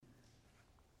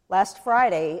Last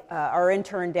Friday, our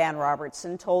intern Dan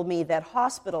Robertson told me that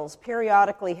hospitals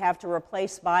periodically have to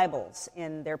replace Bibles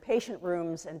in their patient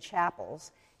rooms and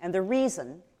chapels, and the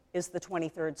reason is the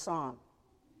 23rd Psalm.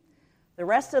 The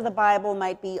rest of the Bible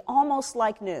might be almost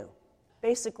like new,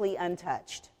 basically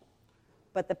untouched.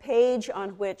 But the page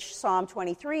on which Psalm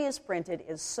 23 is printed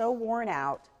is so worn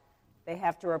out, they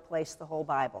have to replace the whole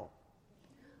Bible.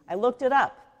 I looked it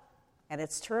up, and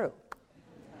it's true.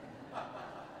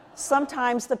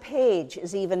 Sometimes the page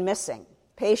is even missing.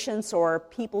 Patients or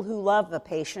people who love the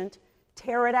patient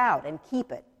tear it out and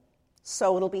keep it,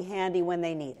 so it'll be handy when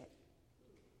they need it.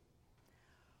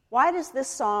 Why does this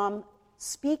psalm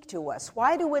speak to us?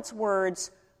 Why do its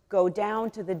words go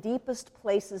down to the deepest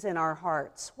places in our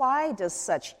hearts? Why does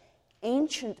such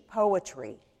ancient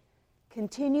poetry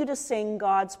continue to sing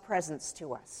God's presence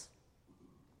to us?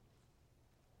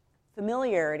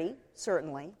 Familiarity,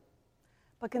 certainly,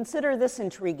 but consider this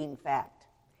intriguing fact.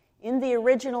 In the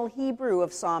original Hebrew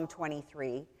of Psalm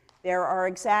 23, there are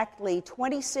exactly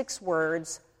 26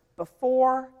 words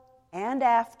before and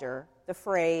after the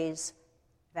phrase,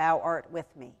 "Thou art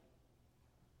with me."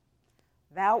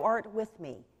 "Thou art with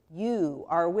me," "you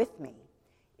are with me,"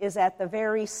 is at the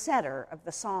very center of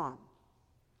the psalm.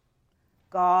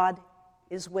 God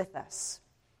is with us.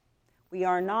 We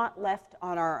are not left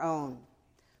on our own.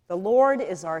 The Lord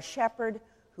is our shepherd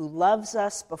who loves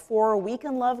us before we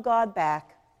can love God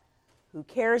back, who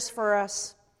cares for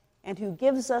us, and who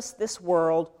gives us this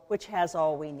world which has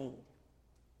all we need.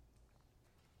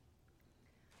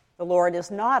 The Lord is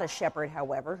not a shepherd,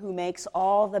 however, who makes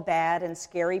all the bad and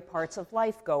scary parts of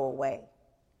life go away.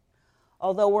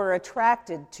 Although we're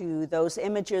attracted to those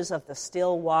images of the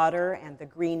still water and the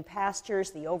green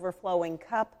pastures, the overflowing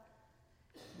cup,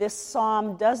 this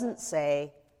psalm doesn't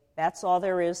say that's all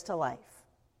there is to life.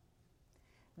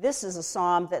 This is a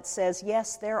psalm that says,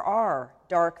 yes, there are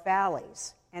dark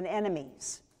valleys and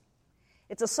enemies.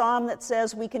 It's a psalm that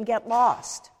says we can get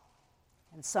lost,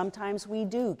 and sometimes we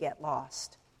do get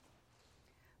lost.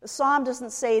 The psalm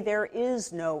doesn't say there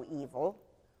is no evil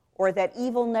or that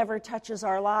evil never touches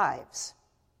our lives.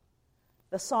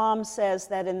 The psalm says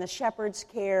that in the shepherd's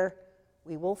care,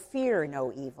 we will fear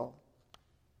no evil.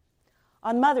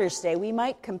 On Mother's Day, we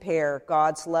might compare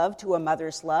God's love to a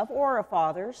mother's love, or a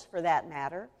father's, for that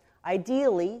matter.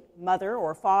 Ideally, mother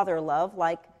or father love,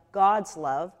 like God's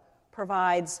love,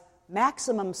 provides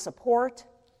maximum support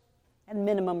and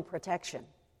minimum protection.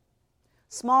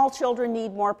 Small children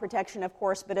need more protection, of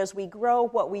course, but as we grow,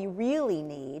 what we really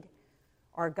need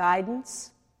are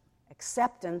guidance,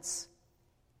 acceptance,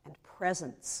 and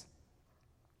presence.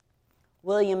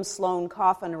 William Sloane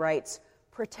Coffin writes,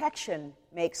 "Protection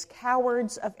makes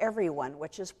cowards of everyone,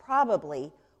 which is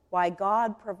probably why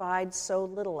God provides so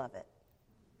little of it."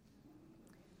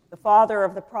 The father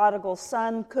of the prodigal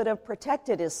son could have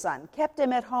protected his son, kept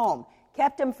him at home,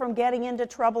 kept him from getting into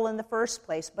trouble in the first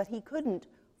place, but he couldn't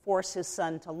force his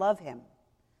son to love him.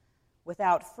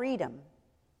 Without freedom,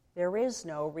 there is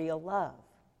no real love.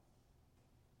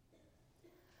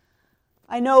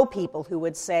 I know people who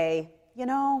would say,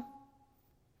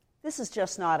 this is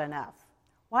just not enough.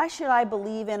 Why should I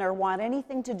believe in or want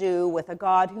anything to do with a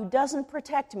God who doesn't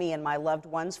protect me and my loved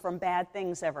ones from bad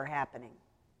things ever happening?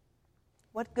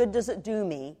 What good does it do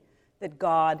me that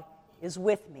God is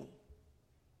with me?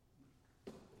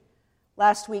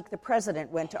 Last week, the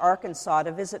president went to Arkansas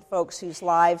to visit folks whose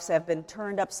lives have been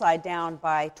turned upside down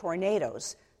by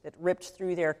tornadoes that ripped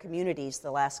through their communities the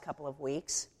last couple of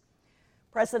weeks.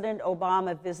 President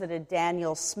Obama visited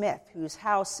Daniel Smith, whose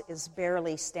house is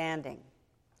barely standing.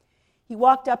 He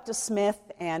walked up to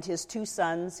Smith and his two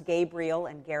sons, Gabriel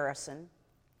and Garrison.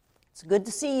 "It's good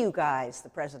to see you guys," the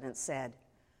president said.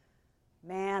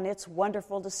 "Man, it's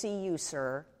wonderful to see you,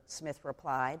 sir," Smith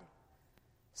replied.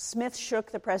 Smith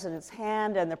shook the president's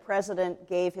hand, and the president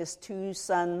gave his two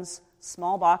sons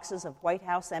small boxes of White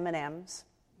House M&Ms.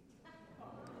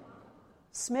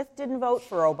 Smith didn't vote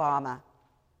for Obama.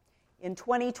 In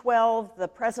 2012, the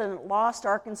president lost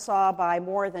Arkansas by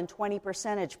more than 20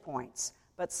 percentage points,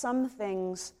 but some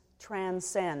things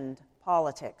transcend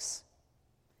politics.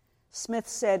 Smith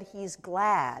said he's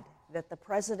glad that the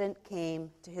president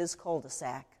came to his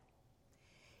cul-de-sac.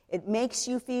 It makes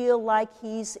you feel like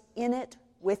he's in it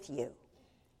with you.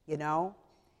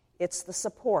 It's the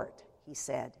support, he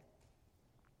said.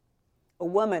 A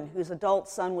woman whose adult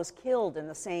son was killed in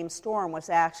the same storm was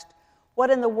asked what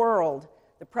in the world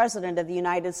the President of the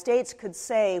United States could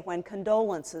say when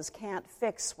condolences can't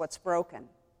fix what's broken.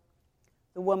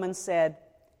 The woman said,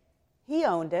 "He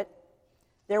owned it.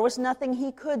 There was nothing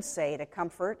he could say to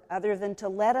comfort other than to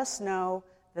let us know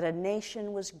that a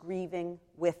nation was grieving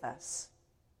with us."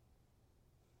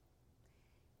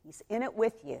 He's in it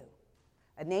with you.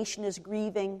 A nation is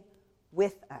grieving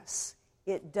with us.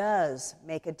 It does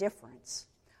make a difference.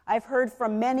 I've heard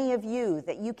from many of you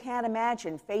that you can't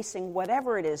imagine facing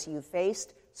whatever it is you've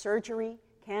faced, surgery,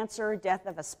 cancer, death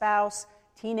of a spouse,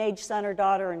 teenage son or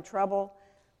daughter in trouble,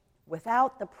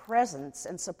 without the presence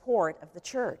and support of the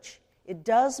church. It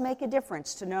does make a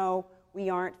difference to know we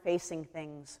aren't facing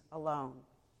things alone.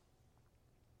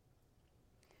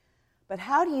 But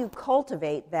how do you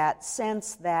cultivate that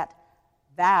sense that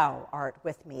thou art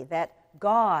with me, that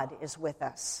God is with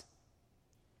us?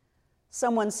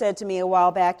 Someone said to me a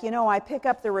while back, I pick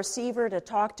up the receiver to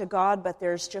talk to God, but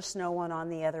there's just no one on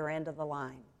the other end of the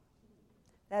line.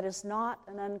 That is not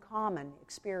an uncommon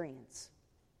experience.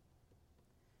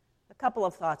 A couple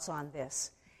of thoughts on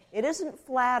this. It isn't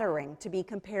flattering to be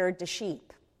compared to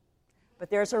sheep, but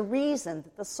there's a reason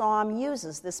that the psalm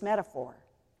uses this metaphor.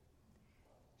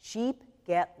 Sheep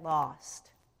get lost.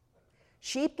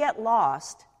 Sheep get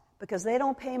lost because they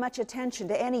don't pay much attention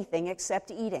to anything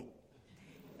except eating.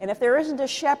 And if there isn't a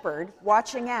shepherd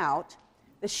watching out,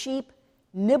 the sheep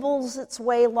nibbles its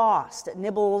way lost. It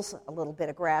nibbles a little bit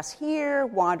of grass here,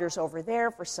 wanders over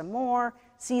there for some more,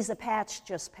 sees a patch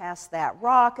just past that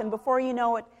rock, and before you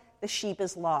know it, the sheep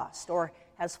is lost or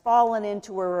has fallen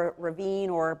into a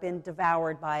ravine or been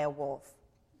devoured by a wolf.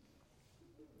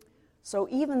 So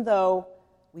even though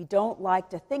we don't like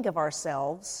to think of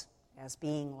ourselves as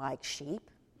being like sheep,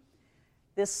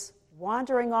 this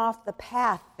wandering off the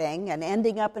path thing and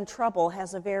ending up in trouble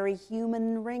has a very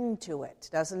human ring to it,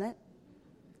 doesn't it?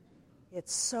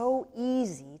 It's so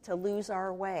easy to lose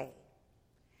our way.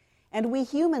 And we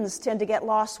humans tend to get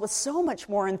lost with so much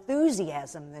more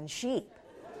enthusiasm than sheep.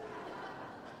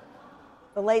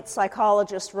 The late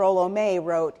psychologist Rollo May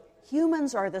wrote,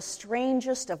 "Humans are the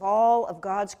strangest of all of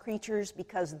God's creatures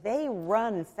because they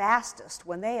run fastest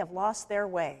when they have lost their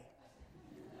way."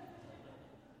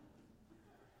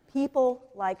 People,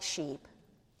 like sheep,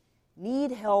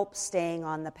 need help staying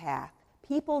on the path.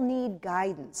 People need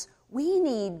guidance. We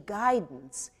need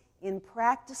guidance in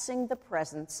practicing the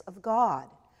presence of God,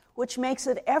 which makes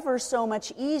it ever so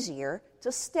much easier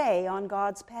to stay on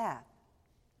God's path.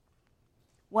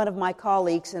 One of my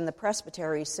colleagues in the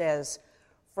presbytery says,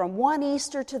 "From one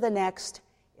Easter to the next,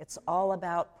 it's all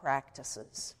about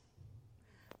practices."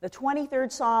 The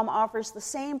 23rd Psalm offers the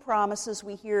same promises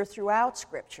we hear throughout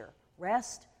Scripture: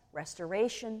 rest,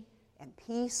 restoration, and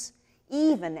peace,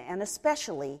 even and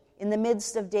especially in the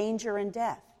midst of danger and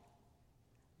death.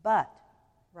 But,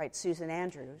 writes Susan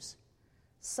Andrews,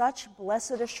 such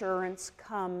blessed assurance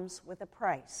comes with a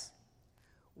price.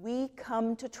 We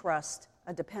come to trust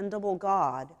a dependable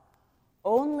God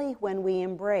only when we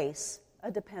embrace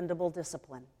a dependable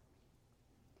discipline.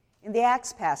 In the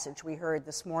Acts passage we heard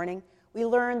this morning, we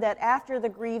learned that after the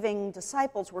grieving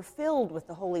disciples were filled with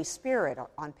the Holy Spirit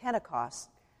on Pentecost,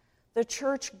 the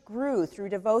church grew through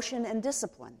devotion and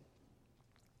discipline.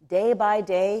 Day by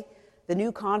day, the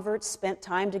new converts spent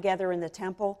time together in the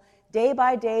temple. Day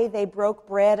by day, they broke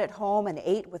bread at home and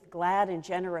ate with glad and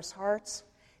generous hearts.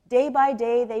 Day by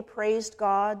day, they praised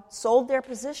God, sold their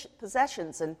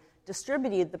possessions, and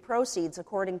distributed the proceeds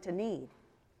according to need.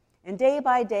 And day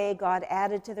by day, God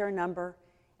added to their number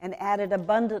and added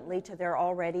abundantly to their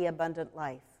already abundant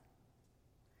life.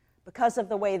 Because of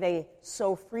the way they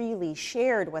so freely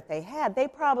shared what they had, they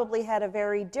probably had a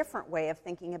very different way of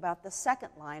thinking about the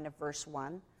second line of verse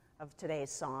 1 of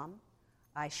today's psalm,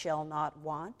 "I shall not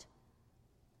want."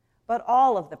 But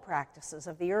all of the practices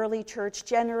of the early church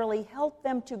generally helped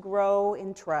them to grow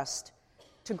in trust,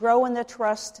 to grow in the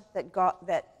trust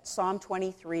that Psalm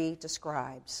 23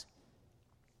 describes.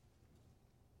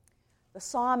 The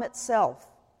psalm itself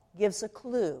gives a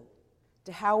clue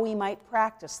to how we might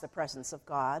practice the presence of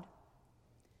God.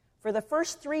 For the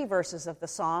first 3 verses of the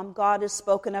psalm, God is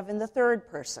spoken of in the third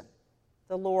person.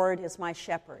 "The Lord is my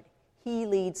shepherd. He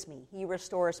leads me. He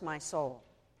restores my soul."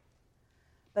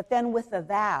 But then with the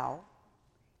thou,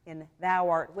 in "thou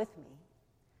art with me,"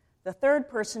 the third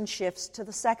person shifts to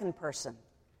the second person.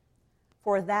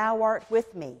 "For thou art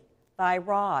with me, thy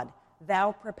rod,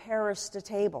 thou preparest a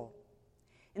table."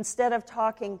 Instead of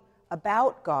talking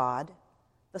about God,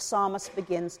 the psalmist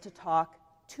begins to talk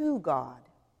to God.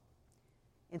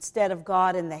 Instead of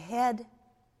God in the head,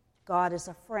 God is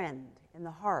a friend in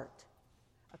the heart.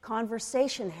 A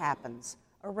conversation happens,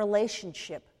 a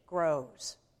relationship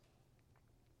grows.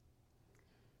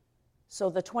 So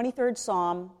the 23rd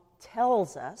Psalm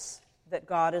tells us that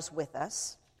God is with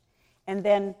us and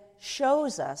then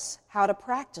shows us how to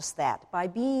practice that by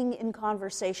being in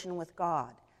conversation with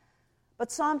God.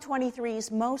 But Psalm 23's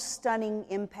most stunning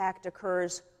impact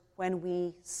occurs when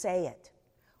we say it,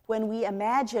 when we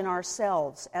imagine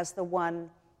ourselves as the one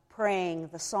praying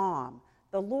the psalm,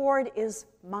 "The Lord is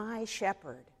my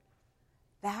shepherd.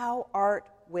 Thou art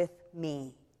with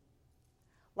me."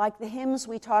 Like the hymns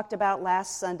we talked about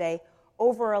last Sunday,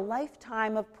 over a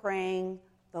lifetime of praying,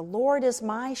 "The Lord is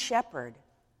my shepherd.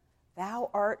 Thou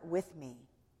art with me."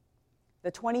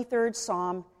 The 23rd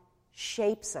Psalm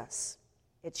shapes us.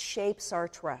 It shapes our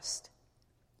trust.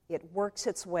 It works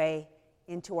its way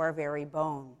into our very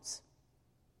bones.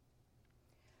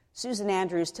 Susan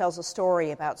Andrews tells a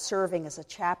story about serving as a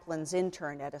chaplain's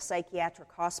intern at a psychiatric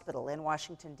hospital in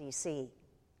Washington, D.C.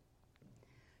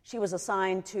 She was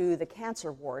assigned to the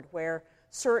cancer ward, where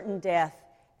certain death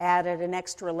added an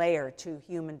extra layer to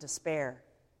human despair.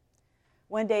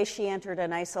 One day she entered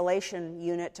an isolation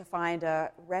unit to find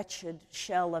a wretched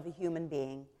shell of a human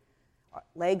being,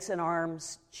 legs and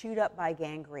arms chewed up by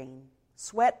gangrene,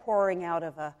 sweat pouring out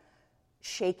of a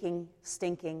shaking,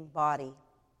 stinking body.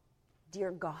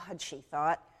 "Dear God," she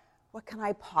thought, "what can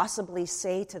I possibly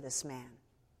say to this man?"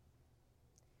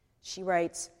 She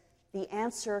writes, "The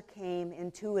answer came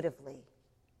intuitively.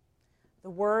 The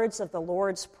words of the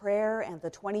Lord's Prayer and the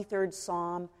 23rd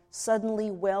Psalm suddenly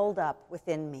welled up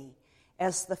within me.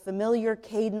 As the familiar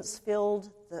cadence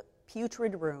filled the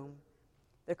putrid room,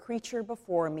 the creature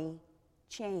before me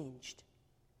changed.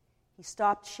 He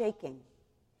stopped shaking.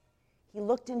 He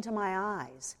looked into my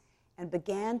eyes and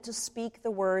began to speak the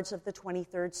words of the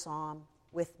 23rd Psalm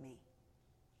with me.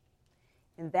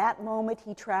 In that moment,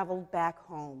 he traveled back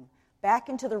home, back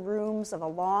into the rooms of a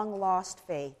long-lost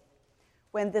faith.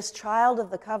 When this child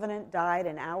of the covenant died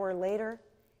an hour later,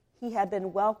 he had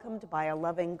been welcomed by a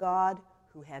loving God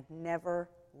who had never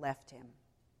left him.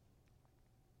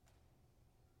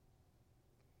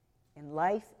 In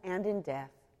life and in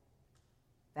death,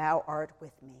 thou art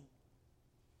with me.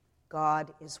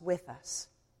 God is with us.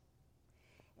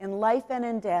 In life and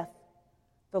in death,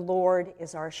 the Lord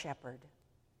is our shepherd.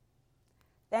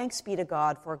 Thanks be to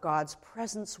God for God's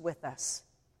presence with us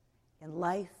in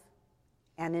life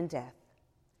and in death,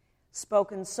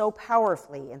 spoken so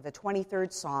powerfully in the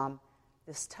 23rd Psalm,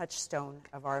 this touchstone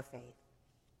of our faith.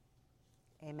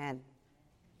 Amen.